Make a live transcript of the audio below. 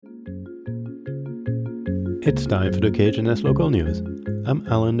It's time for the KHNS Local News. I'm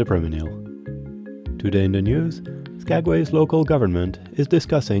Alan de Premenil. Today in the news, Skagway's local government is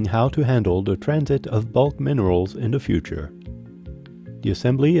discussing how to handle the transit of bulk minerals in the future. The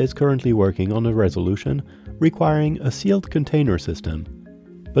Assembly is currently working on a resolution requiring a sealed container system,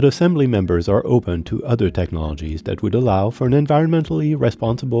 but Assembly members are open to other technologies that would allow for an environmentally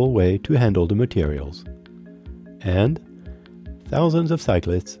responsible way to handle the materials. And thousands of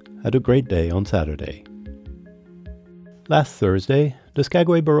cyclists had a great day on Saturday. Last Thursday, the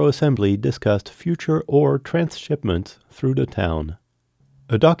Skagway Borough Assembly discussed future ore transshipments through the town.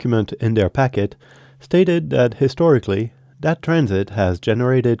 A document in their packet stated that historically, that transit has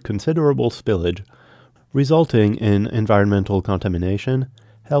generated considerable spillage, resulting in environmental contamination,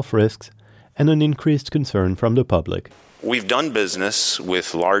 health risks, and an increased concern from the public. We've done business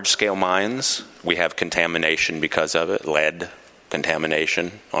with large-scale mines. We have contamination because of it, lead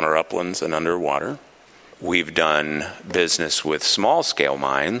contamination on our uplands and underwater. We've done business with small-scale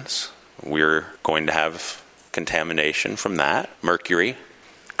mines. We're going to have contamination from that, mercury,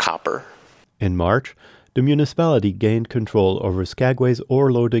 copper. In March, the municipality gained control over Skagway's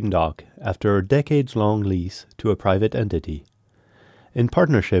ore loading dock after a decades-long lease to a private entity. In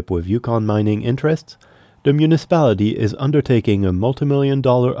partnership with Yukon Mining Interests, the municipality is undertaking a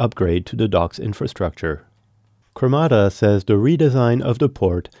multimillion-dollar upgrade to the dock's infrastructure. Cremata says the redesign of the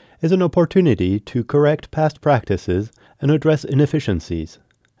port is an opportunity to correct past practices and address inefficiencies.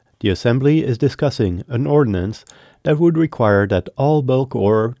 The Assembly is discussing an ordinance that would require that all bulk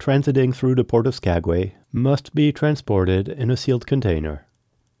ore transiting through the Port of Skagway must be transported in a sealed container.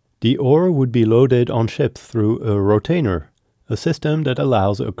 The ore would be loaded on ships through a rotainer, a system that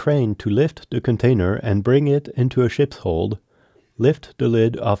allows a crane to lift the container and bring it into a ship's hold, lift the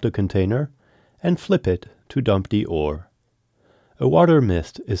lid off the container, and flip it to dump the ore. A water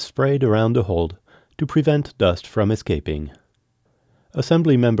mist is sprayed around the hold to prevent dust from escaping.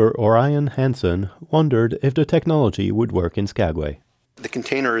 Assembly member Orion Hansen wondered if the technology would work in Skagway. The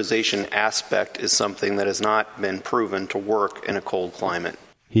containerization aspect is something that has not been proven to work in a cold climate.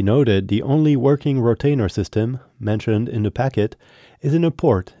 He noted the only working rotainer system mentioned in the packet is in a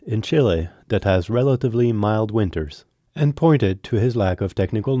port in Chile that has relatively mild winters, and pointed to his lack of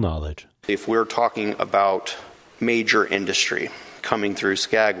technical knowledge. If we're talking about major industry coming through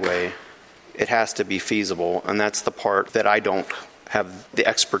Skagway, it has to be feasible, and that's the part that I don't have the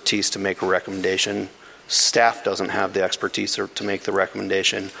expertise to make a recommendation. Staff doesn't have the expertise to make the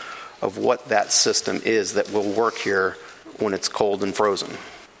recommendation of what that system is that will work here when it's cold and frozen.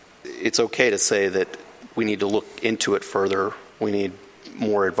 It's okay to say that we need to look into it further. We need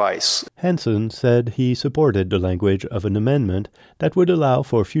more advice. Hansen said he supported the language of an amendment that would allow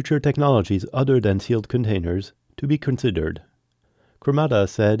for future technologies other than sealed containers to be considered. Cremata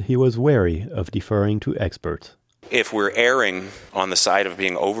said he was wary of deferring to experts. If we're erring on the side of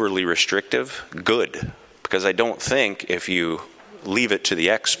being overly restrictive, good. Because I don't think if you leave it to the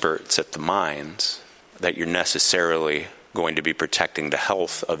experts at the mines that you're necessarily going to be protecting the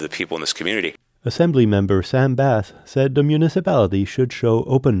health of the people in this community. Assembly member Sam Bass said the municipality should show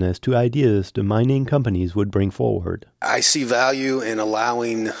openness to ideas the mining companies would bring forward. I see value in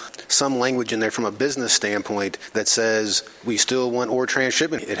allowing some language in there from a business standpoint that says we still want ore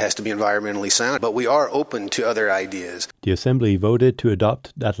transshipment. It has to be environmentally sound, but we are open to other ideas. The Assembly voted to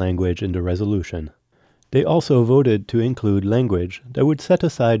adopt that language in the resolution. They also voted to include language that would set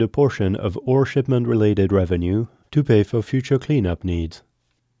aside a portion of ore shipment-related revenue to pay for future cleanup needs.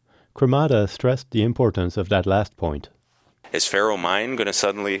 Cremata stressed the importance of that last point. Is Faro Mine going to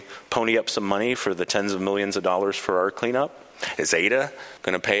suddenly pony up some money for the tens of millions of dollars for our cleanup? Is Ada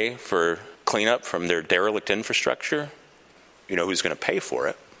going to pay for cleanup from their derelict infrastructure? You know who's going to pay for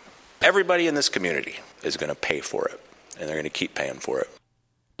it? Everybody in this community is going to pay for it, and they're going to keep paying for it.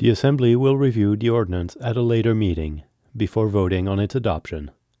 The Assembly will review the ordinance at a later meeting before voting on its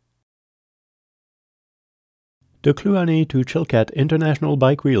adoption. The Kluane to Chilkat International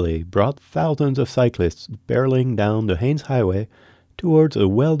Bike Relay brought thousands of cyclists barreling down the Haines Highway towards a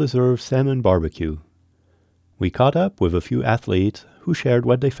well-deserved salmon barbecue. We caught up with a few athletes who shared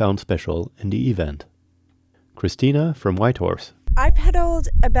what they found special in the event. Christina from Whitehorse. I pedaled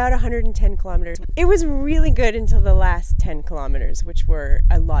about 110 kilometers. It was really good until the last 10 kilometers, which were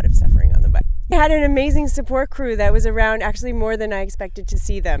a lot of suffering on the bike. I had an amazing support crew that was around, actually more than I expected to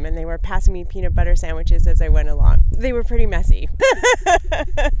see them, and they were passing me peanut butter sandwiches as I went along. They were pretty messy.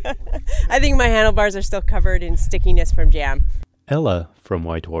 I think my handlebars are still covered in stickiness from jam. Ella from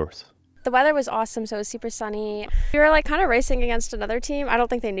Whitehorse. The weather was awesome, so it was super sunny. We were like kind of racing against another team. I don't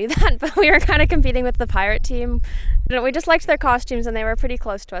think they knew that, but we were kind of competing with the pirate team. We just liked their costumes and they were pretty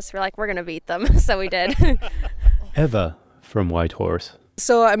close to us. We're like, we're going to beat them, so we did. Eva from Whitehorse.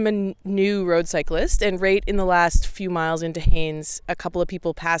 So I'm a new road cyclist, and right in the last few miles into Haines, a couple of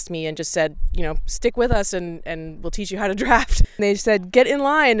people passed me and just said, stick with us and we'll teach you how to draft. And they said, get in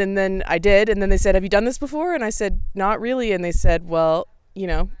line, and then I did, and then they said, have you done this before? And I said, not really, and they said, well,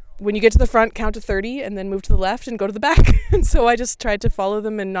 when you get to the front, count to 30 and then move to the left and go to the back. And so I just tried to follow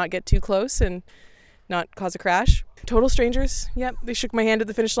them and not get too close and not cause a crash. Total strangers. Yep, they shook my hand at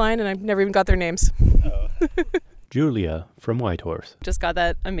the finish line and I never even got their names. Oh. Julia from Whitehorse. Just got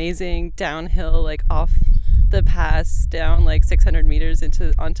that amazing downhill, like off the pass down like 600 meters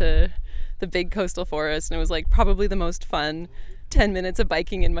onto the big coastal forest. And it was like probably the most fun 10 minutes of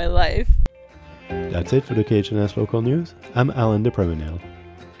biking in my life. That's it for the KHNS Local News. I'm Alan de Preminel.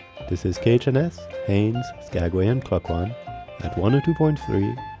 This is KHNS, Haines, Skagway and Klukwan at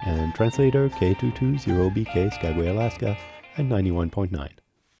 102.3 and translator K220BK Skagway, Alaska at 91.9.